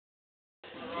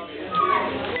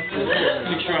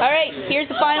Alright, here's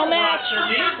the final match.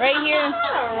 Right here.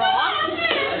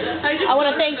 I want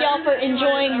to thank y'all for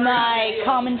enjoying my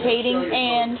commentating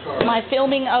and my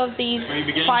filming of these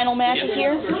final matches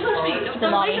here. Super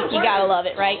Mommy, you gotta love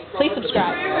it, right? Please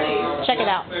subscribe. Check it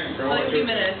out. Like 2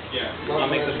 minutes. I'll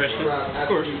make the first one. Of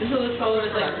course. Until the color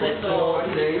is like this little.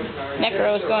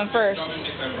 Necro is going first.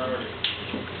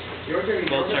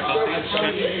 Gold circle.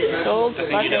 Gold,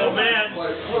 You know, man.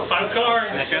 5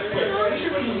 cards.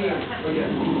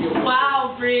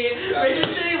 Wow, Bree. We're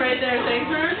just sitting right there. Thanks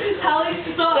for telling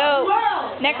the So,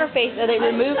 world. Necroface, are they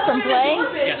removed from play?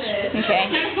 Yes.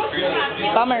 Okay.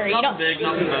 Bummer. You don't. Big,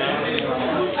 nothing bad.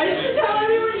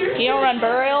 You don't run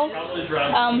burial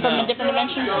from a different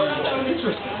dimension?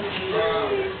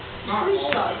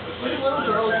 Little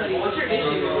girls, buddy. What's your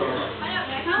issue?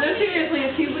 No, seriously,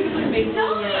 it seems like it's like making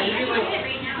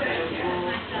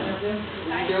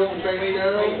Still bang it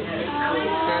down,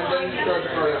 and then start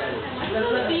the card after.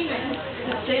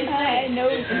 Same thing. No.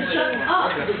 Shut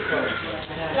up.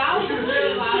 That was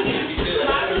really loud.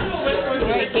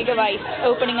 Alright, Gig of Ice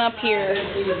opening up here.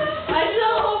 I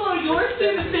know, homo, your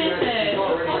stupid business.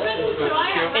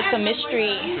 It's a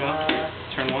mystery.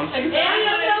 Turn 1. And you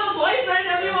have a boyfriend,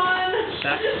 everyone.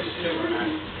 Sack.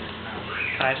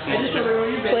 I just remember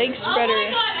your business. Plague Spreader. Oh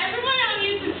my god, everyone on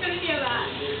YouTube's gonna hear that.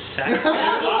 Sack. I'm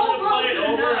gonna play it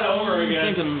over and over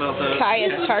again. Thinking about that. Kai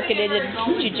is targeted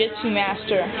Jiu-Jitsu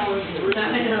Master.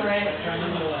 I know, right?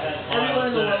 Everyone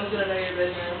in the world's gonna know your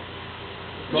business.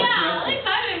 Yeah, at least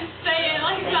I didn't say it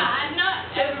like that.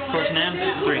 Not everyone. Of course, Nam.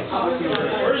 3.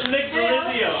 Where's Nick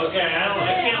Delizio? Okay,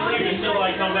 I can't leave until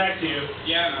I come back to you.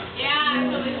 Yeah,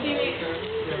 until they see me.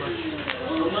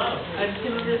 I just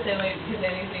came over the same way because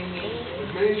anything means.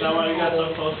 Is that why you got so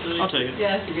close to me? I'll take it.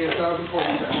 Yes. You get 1,000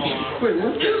 points. Wait,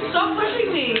 what? Dude, stop pushing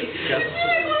me. You're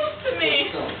really close to me.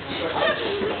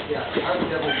 Yeah, I would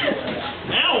definitely do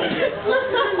that. Now!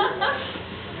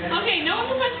 Okay, no one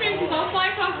can touch me because I'll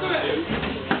fly across the room.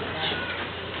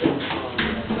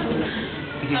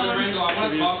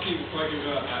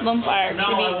 Lumpfire. No,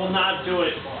 I will not do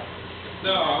it.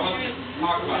 No, I want to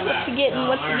talk about that. What's he getting?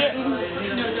 What's he getting?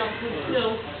 No, don't.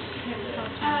 No.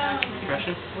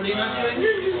 Impression? What are you not doing?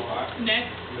 Nick.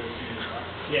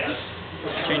 Yes.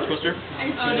 Change Twister? Do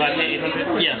I pay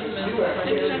 800? Yes.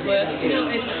 No,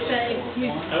 it's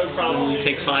I would probably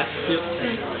Take 5?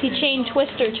 Yep. He chained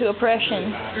Twister to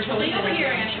oppression. Stay over here,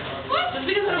 Annie. What? Just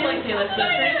because I don't like Taylor Swift.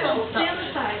 Stay on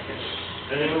the side.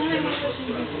 It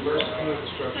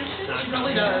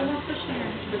really does.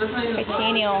 But that's not even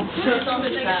Titanium.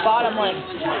 bad. Bottom lip.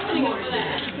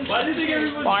 Why do you think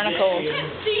everyone's Barnacle.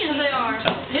 See as they are.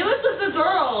 Taylor Swift's a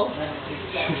girl.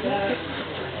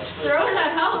 Throw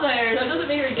that out there. That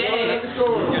doesn't make her gay.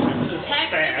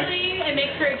 Technically, it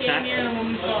makes her a gamer in a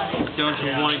woman's body. Don't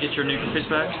you want to get your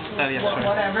Necroface back? Oh, yeah, sorry.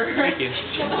 Whatever. Thank you.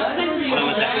 Remember,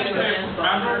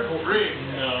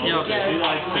 3. No. Yeah, okay. You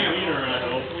like Sabrina, I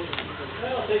hope.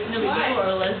 No, but you are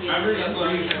a lesbian. Go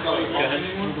ahead.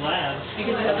 I'm glad.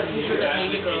 Because I have a picture of that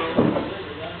naked girl.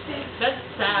 That's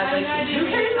sad. Like, who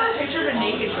cares about a picture of a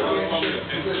naked girl?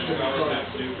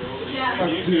 Yeah.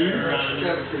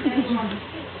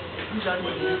 I'm judging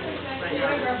you right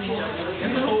now. Me judging you.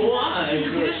 Why?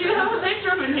 Because you have a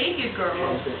picture of a naked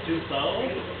girl. So?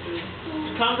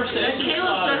 Conversation. And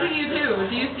Caleb's judging you too.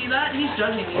 Do you see that? He's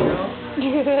judging you, girl.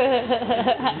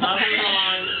 Nothing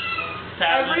on.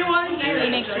 Everyone here.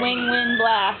 Phoenix Wing Wind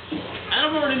Blast.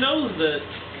 Adam already knows that.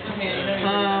 Okay, you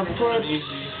know Plus...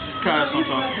 Kyle, don't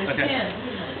talk. Okay.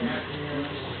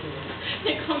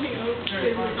 They call me over.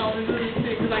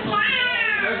 Because I call them.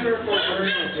 Yeah, you're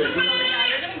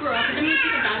gonna grow up. You're gonna see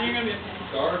the bad. You're gonna be.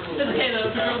 It's okay though. It's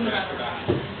a girl in the bathroom.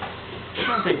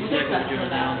 I'll take 2 seconds to do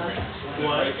it now.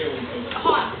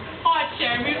 Hot,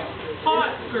 Jeremy.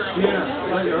 Hot girl.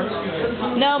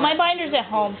 No, my binder's at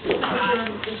home. you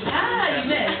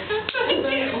missed.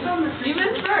 You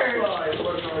missed first. Are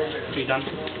you done?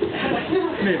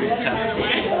 Maybe.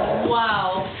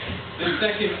 Wow. The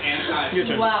second anti. Your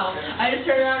turn. Wow. I just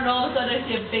turned around and all of a sudden I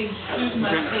see a big boot in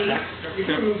my face.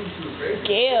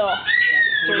 Gale.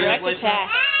 Direct attack.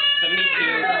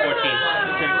 72, 14.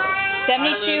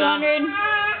 7,200.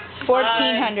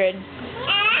 1,400.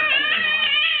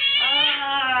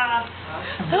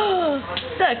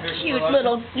 The cute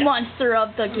little monster of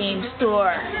the game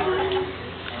store.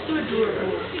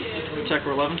 Check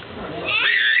for 11.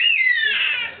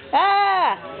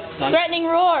 Ah! Done. Threatening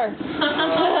roar.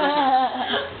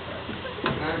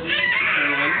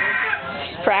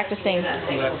 Practicing.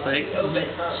 Left leg.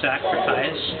 Sack for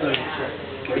Caius.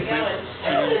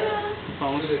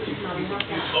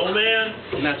 Oh man.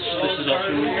 And this is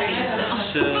also.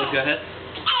 So go ahead.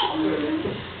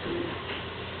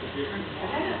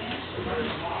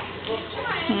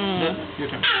 Your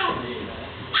turn.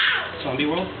 Zombie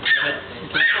World. Go ahead.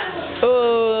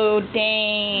 Oh,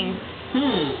 dang.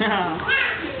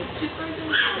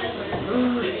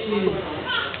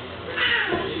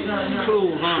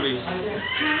 Cool zombies.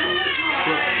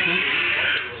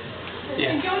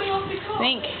 Yeah.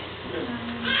 Think.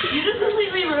 You just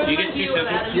completely ruined You my get view 2 of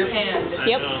seconds. Adam's hand.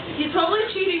 Yep. He's probably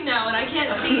cheating now, and I can't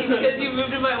see because you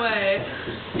moved in my way.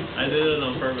 I did it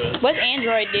on purpose. What's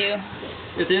Android do?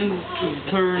 At the end of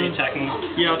the turn. Attacking.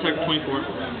 Yeah, I'll attack for 24.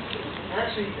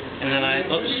 And then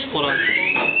oops, hold on.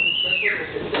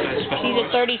 He's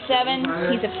at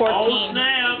 37. He's at 14. Oh,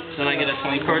 snap! Then I get a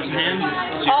 20 cards in hand.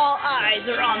 All eyes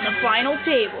are on the final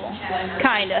table.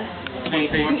 Kinda.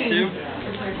 24 2.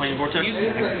 Playing Vortex. And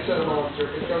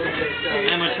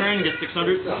my turn, get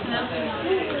 600.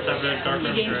 Except for Dark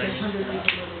Room, right?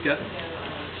 Go.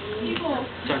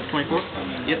 Sorry, 24?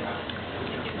 Yep.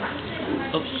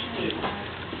 Oops.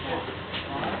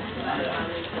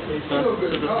 So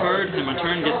the card, and my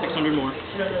turn, get 600 more.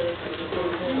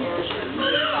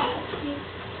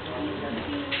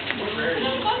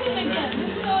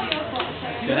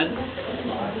 Go ahead.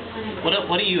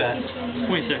 What are you at?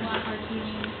 26.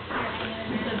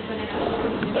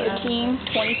 13,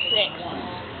 26.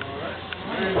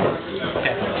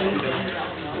 Okay.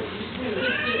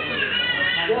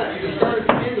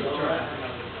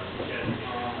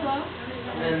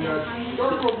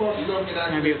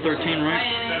 Maybe at 13, right?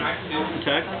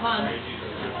 Attack.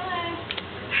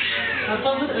 Have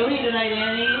fun with Odie tonight,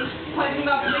 Annie. Talking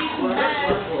about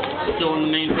Still in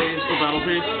the main phase, the battle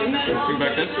phase. Bring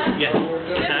back this. Yeah.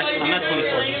 Attack. I'm at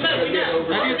 24. Maybe at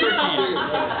 13.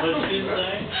 What did she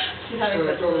say? Let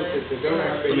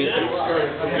me see.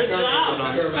 Hold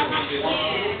on.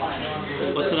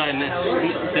 What did I miss?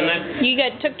 Didn't I? You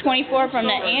took 24 from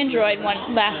the Android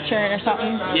one last turn or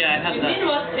something. Yeah, I had You've been to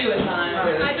that. us too at times.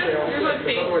 You're on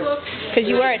Facebook. Because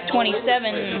you were at 27.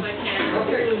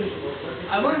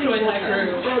 I would have joined that crew.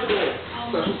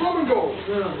 What's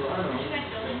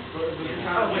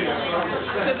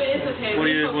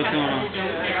going on?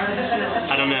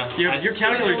 I don't know. Your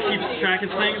calculator keeps track of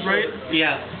things, right?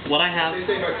 Yeah. What I have,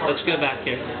 let's go back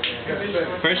here.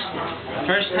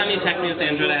 First time you attacked me with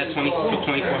Android, I had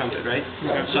 2400, right?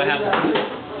 So I have.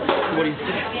 What do you?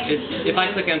 If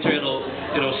I click enter, it'll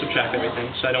subtract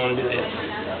everything. So I don't want to do that.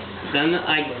 Then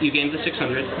you gained the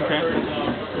 600. Okay.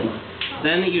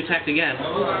 Then you attacked again.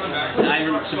 I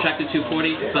subtracted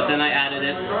 240, but then I added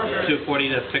it to 40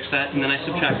 to fix that, and then I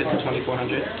subtracted to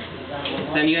 2400.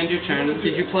 Then you end your turn.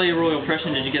 Did you play Royal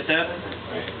Oppression? Did you get that?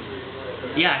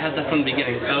 Yeah, I had that from the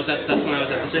beginning. That's when I was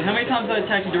at the. So how many times did I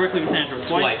attack you directly with Android?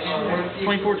 Twice.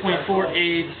 24, 24,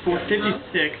 8,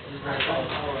 456.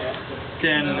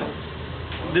 Then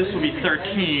this will be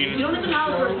 13. You don't even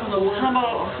have a personal level. How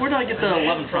about, where did I get the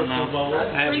 11 from now?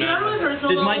 I have You don't have a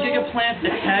personal Did my level. Gigaplant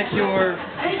attack your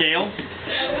Gale?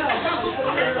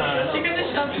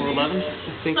 Or 11?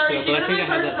 I think Sorry, so, but I think I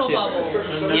have that too. bubble.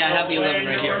 Yeah, I have the 11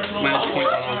 right here. Minus 0.1.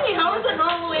 Hey, how is that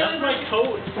normally? That's my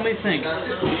coat. Let me think.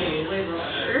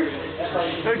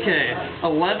 Okay,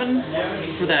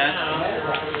 11 for that.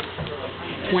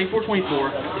 24,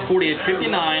 24, 48,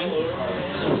 59.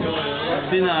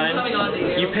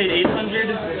 59. You paid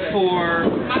 800 for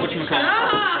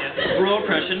whatchamacallit? Royal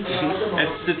Oppression.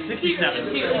 That's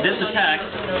 67. This attack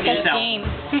is That's out. game.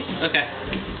 Okay.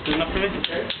 Good enough for me?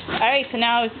 Alright, so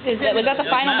now was that the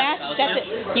final match? That's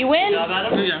it. You win?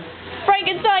 Yeah.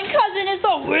 Frankenstein Cousin is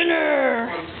the winner!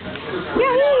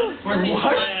 Yahoo!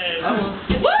 What?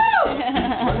 Woo!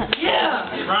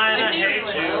 Yeah! Ryan, I hate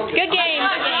you. Good game.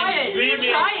 Ryan, Beat me.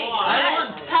 I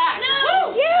won. Pack.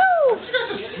 You!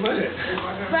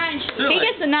 He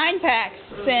gets the 9 packs,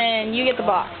 and you get the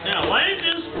box. Yeah, why did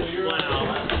you just... Wow.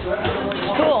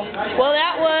 Cool. Well,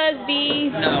 that was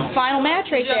the final match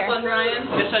right Did you have there. fun, Ryan?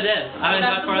 Yes, I did. I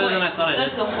got farther than I thought I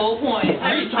did. That's the whole point. Yahoo!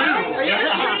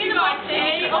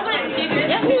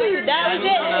 That was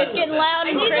it. It's getting loud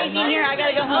and crazy in here. I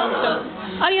gotta go home. So,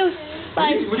 adios.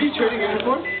 Bye. What are you trading in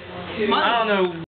for? I don't know.